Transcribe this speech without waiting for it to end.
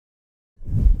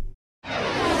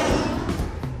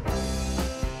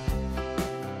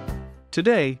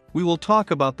Today, we will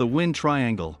talk about the wind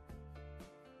triangle.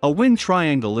 A wind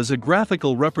triangle is a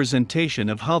graphical representation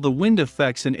of how the wind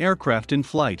affects an aircraft in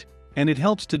flight, and it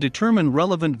helps to determine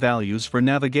relevant values for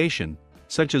navigation,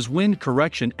 such as wind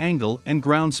correction angle and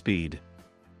ground speed.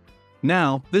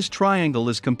 Now, this triangle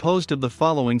is composed of the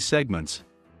following segments: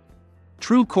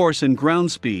 true course and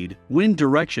ground speed, wind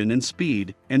direction and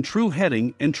speed, and true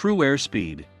heading and true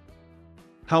airspeed.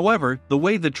 However, the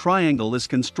way the triangle is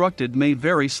constructed may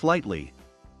vary slightly.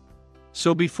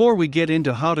 So before we get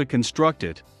into how to construct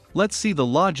it, let's see the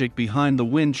logic behind the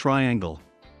wind triangle.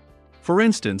 For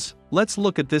instance, let's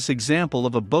look at this example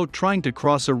of a boat trying to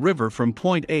cross a river from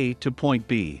point A to point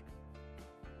B.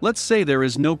 Let's say there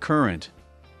is no current.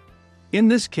 In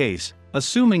this case,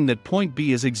 assuming that point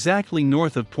B is exactly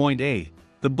north of point A,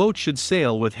 the boat should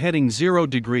sail with heading 0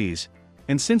 degrees,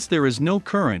 and since there is no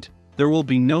current, there will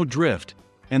be no drift,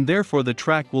 and therefore the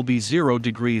track will be 0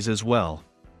 degrees as well.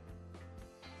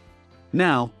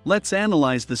 Now, let's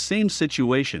analyze the same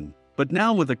situation, but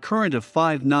now with a current of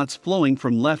 5 knots flowing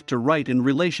from left to right in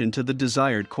relation to the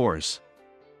desired course.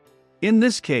 In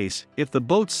this case, if the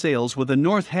boat sails with a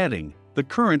north heading, the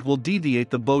current will deviate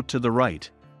the boat to the right.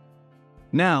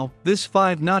 Now, this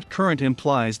 5-knot current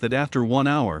implies that after 1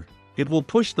 hour, it will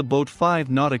push the boat 5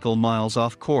 nautical miles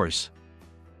off course.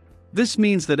 This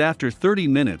means that after 30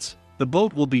 minutes, the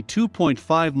boat will be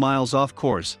 2.5 miles off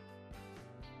course,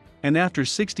 and after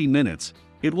 60 minutes,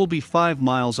 it will be 5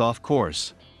 miles off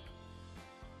course.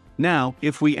 Now,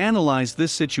 if we analyze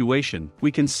this situation,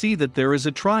 we can see that there is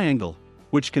a triangle,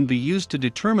 which can be used to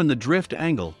determine the drift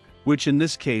angle, which in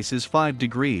this case is 5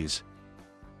 degrees.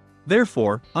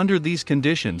 Therefore, under these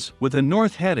conditions, with a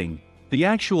north heading, the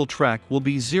actual track will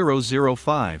be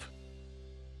 005.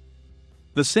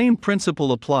 The same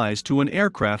principle applies to an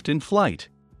aircraft in flight.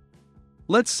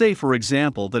 Let's say for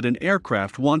example that an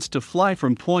aircraft wants to fly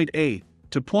from point A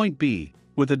to point B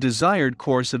with a desired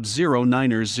course of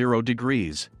 090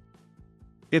 degrees.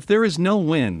 If there is no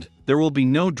wind, there will be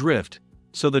no drift,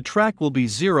 so the track will be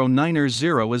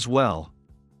 090 as well.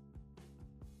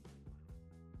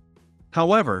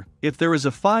 However, if there is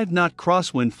a 5-knot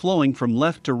crosswind flowing from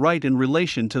left to right in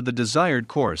relation to the desired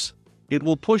course, it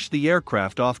will push the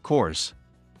aircraft off course.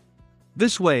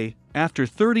 This way, after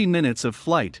 30 minutes of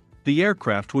flight, the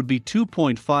aircraft would be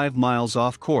 2.5 miles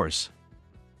off course.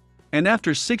 And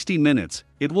after 60 minutes,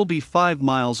 it will be 5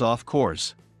 miles off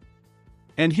course.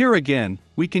 And here again,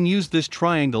 we can use this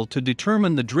triangle to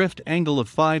determine the drift angle of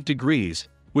 5 degrees,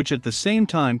 which at the same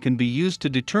time can be used to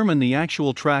determine the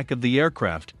actual track of the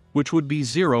aircraft, which would be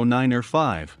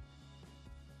 095.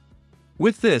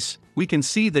 With this, we can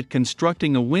see that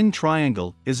constructing a wind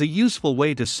triangle is a useful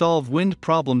way to solve wind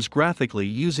problems graphically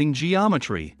using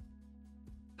geometry.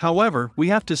 However, we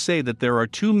have to say that there are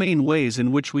 2 main ways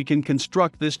in which we can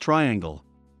construct this triangle.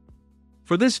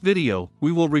 For this video,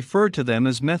 we will refer to them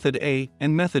as Method A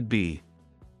and Method B.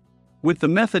 With the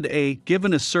Method A,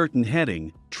 given a certain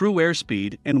heading, true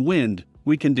airspeed, and wind,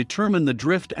 we can determine the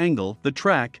drift angle, the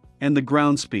track, and the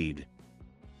ground speed.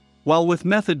 While with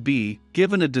Method B,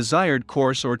 given a desired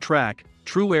course or track,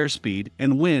 true airspeed,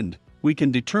 and wind, we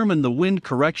can determine the wind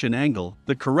correction angle,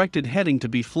 the corrected heading to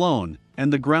be flown,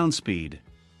 and the ground speed.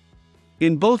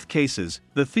 In both cases,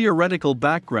 the theoretical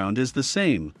background is the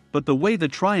same, but the way the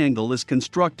triangle is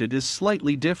constructed is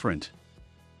slightly different.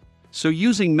 So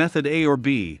using Method A or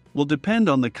B will depend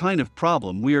on the kind of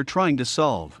problem we are trying to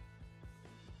solve.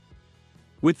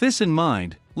 With this in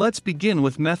mind, let's begin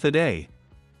with Method A.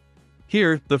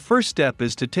 Here, the first step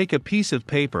is to take a piece of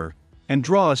paper and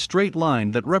draw a straight line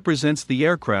that represents the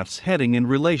aircraft's heading in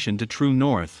relation to true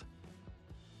north.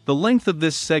 The length of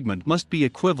this segment must be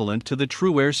equivalent to the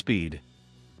true airspeed.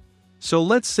 So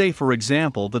let's say for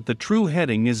example that the true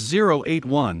heading is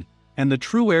 081, and the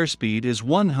true airspeed is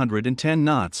 110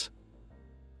 knots.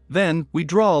 Then, we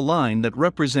draw a line that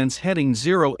represents heading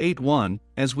 081,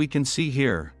 as we can see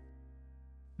here.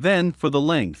 Then, for the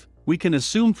length, we can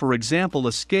assume for example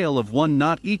a scale of 1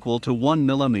 knot equal to 1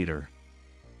 millimeter.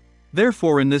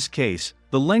 Therefore in this case,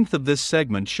 the length of this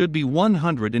segment should be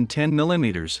 110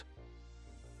 millimeters.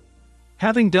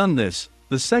 Having done this,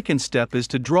 the second step is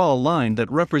to draw a line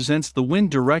that represents the wind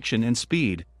direction and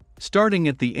speed, starting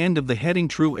at the end of the heading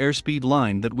true airspeed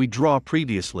line that we draw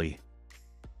previously.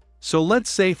 So let's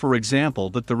say for example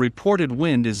that the reported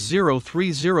wind is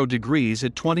 030 degrees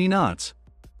at 20 knots.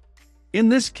 In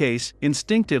this case,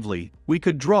 instinctively, we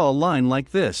could draw a line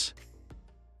like this.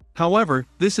 However,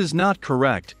 this is not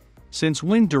correct, since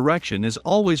wind direction is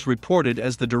always reported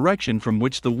as the direction from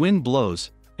which the wind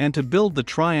blows, and to build the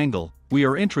triangle, we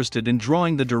are interested in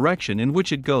drawing the direction in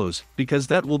which it goes, because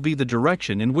that will be the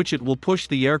direction in which it will push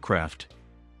the aircraft.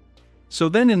 So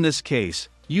then in this case,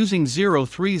 using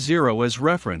 030 as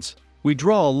reference, we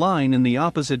draw a line in the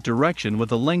opposite direction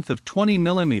with a length of 20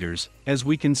 mm, as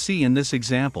we can see in this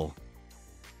example.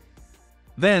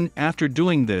 Then, after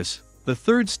doing this, the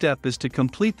third step is to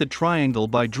complete the triangle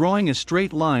by drawing a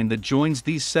straight line that joins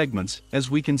these segments, as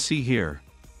we can see here.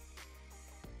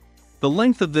 The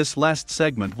length of this last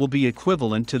segment will be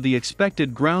equivalent to the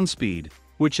expected ground speed,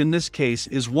 which in this case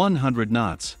is 100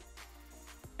 knots.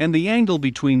 And the angle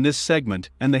between this segment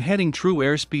and the heading true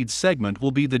airspeed segment will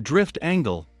be the drift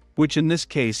angle, which in this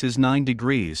case is 9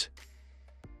 degrees.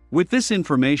 With this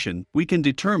information, we can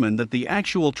determine that the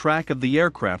actual track of the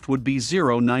aircraft would be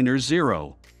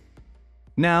 090.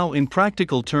 Now, in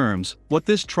practical terms, what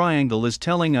this triangle is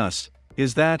telling us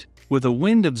is that, with a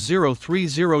wind of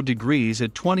 030 degrees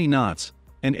at 20 knots,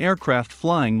 an aircraft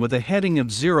flying with a heading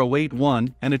of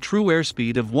 081 and a true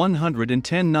airspeed of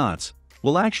 110 knots,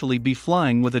 will actually be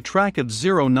flying with a track of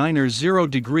 090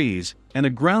 degrees and a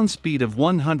ground speed of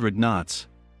 100 knots.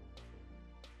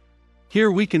 Here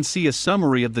we can see a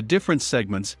summary of the different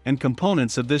segments and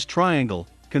components of this triangle,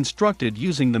 constructed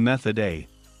using the method A.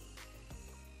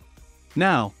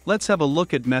 Now, let's have a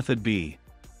look at method B.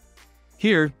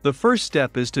 Here, the first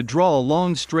step is to draw a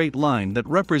long straight line that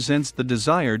represents the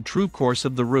desired true course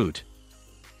of the route.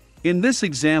 In this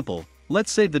example,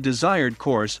 let's say the desired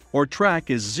course or track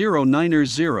is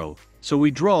 090, so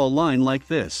we draw a line like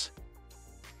this.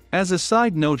 As a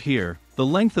side note here, the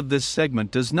length of this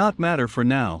segment does not matter for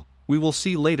now, we will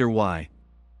see later why.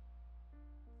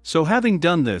 So having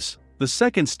done this, the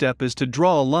second step is to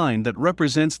draw a line that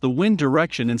represents the wind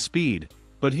direction and speed,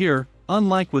 but here,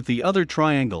 unlike with the other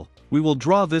triangle, we will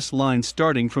draw this line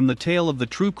starting from the tail of the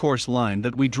true course line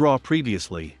that we draw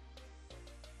previously.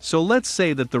 So let's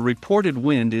say that the reported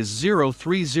wind is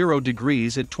 030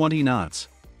 degrees at 20 knots.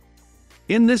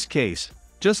 In this case,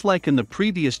 just like in the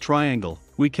previous triangle,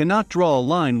 we cannot draw a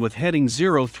line with heading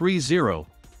 030,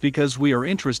 because we are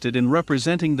interested in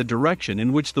representing the direction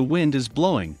in which the wind is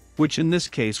blowing, which in this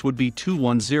case would be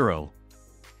 210.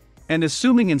 And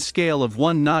assuming in scale of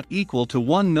 1 knot equal to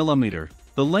 1 millimeter,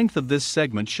 the length of this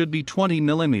segment should be 20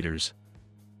 millimeters.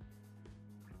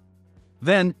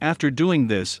 Then, after doing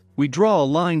this, we draw a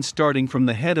line starting from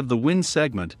the head of the wind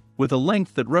segment, with a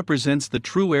length that represents the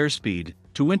true airspeed,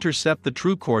 to intercept the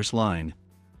true course line.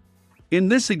 In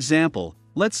this example,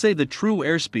 let's say the true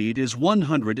airspeed is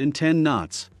 110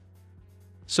 knots.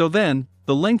 So then,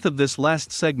 the length of this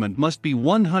last segment must be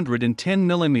 110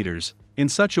 millimeters, in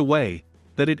such a way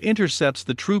that it intercepts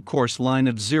the true course line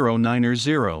of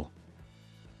 090.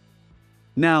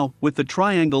 Now, with the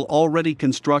triangle already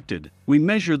constructed, we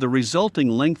measure the resulting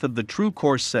length of the true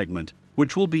course segment,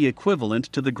 which will be equivalent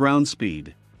to the ground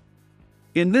speed.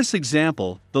 In this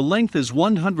example, the length is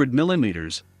 100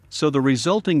 millimeters, so the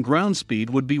resulting ground speed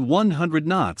would be 100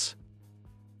 knots.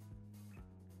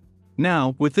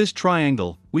 Now, with this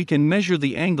triangle, we can measure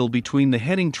the angle between the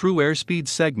heading true airspeed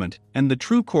segment and the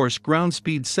true course ground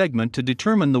speed segment to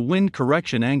determine the wind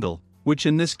correction angle, which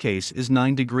in this case is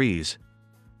 9 degrees.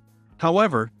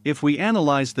 However, if we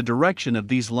analyze the direction of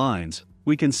these lines,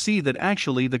 we can see that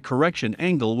actually the correction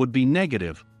angle would be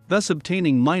negative, thus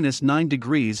obtaining -9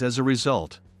 degrees as a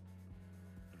result.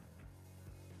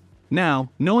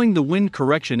 Now, knowing the wind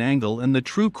correction angle and the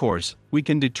true course, we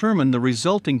can determine the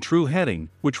resulting true heading,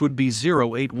 which would be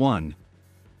 081.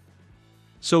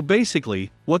 So basically,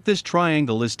 what this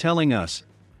triangle is telling us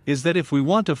is that if we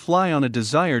want to fly on a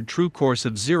desired true course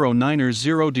of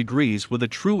 090 degrees with a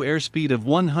true airspeed of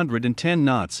 110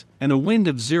 knots and a wind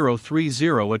of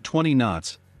 030 at 20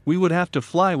 knots, we would have to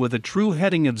fly with a true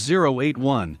heading of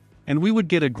 081, and we would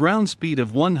get a ground speed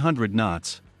of 100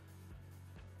 knots.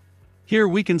 Here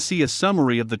we can see a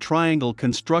summary of the triangle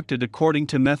constructed according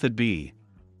to method B.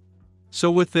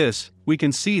 So with this, we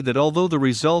can see that although the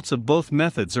results of both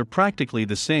methods are practically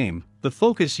the same, the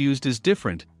focus used is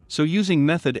different, so using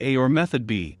method A or method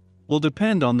B will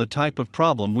depend on the type of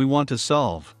problem we want to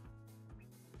solve.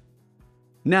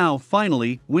 Now,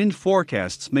 finally, wind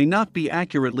forecasts may not be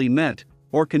accurately met,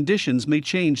 or conditions may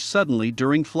change suddenly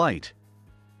during flight.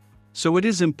 So it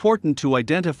is important to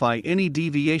identify any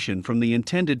deviation from the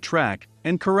intended track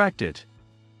and correct it.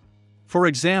 For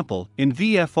example, in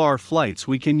VFR flights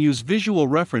we can use visual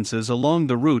references along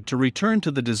the route to return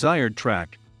to the desired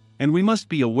track, and we must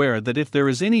be aware that if there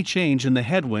is any change in the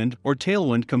headwind or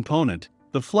tailwind component,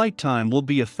 the flight time will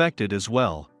be affected as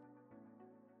well.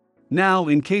 Now,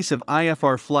 in case of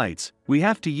IFR flights, we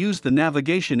have to use the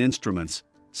navigation instruments,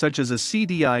 such as a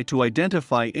CDI, to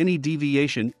identify any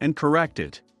deviation and correct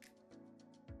it.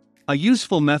 A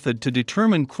useful method to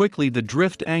determine quickly the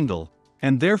drift angle,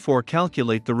 and therefore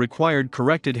calculate the required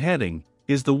corrected heading,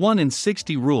 is the 1 in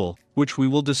 60 rule, which we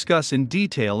will discuss in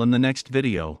detail in the next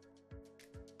video.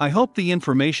 I hope the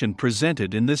information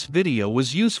presented in this video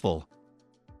was useful.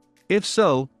 If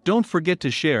so, don't forget to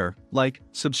share, like,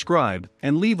 subscribe,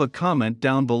 and leave a comment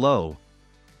down below.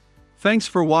 Thanks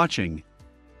for watching.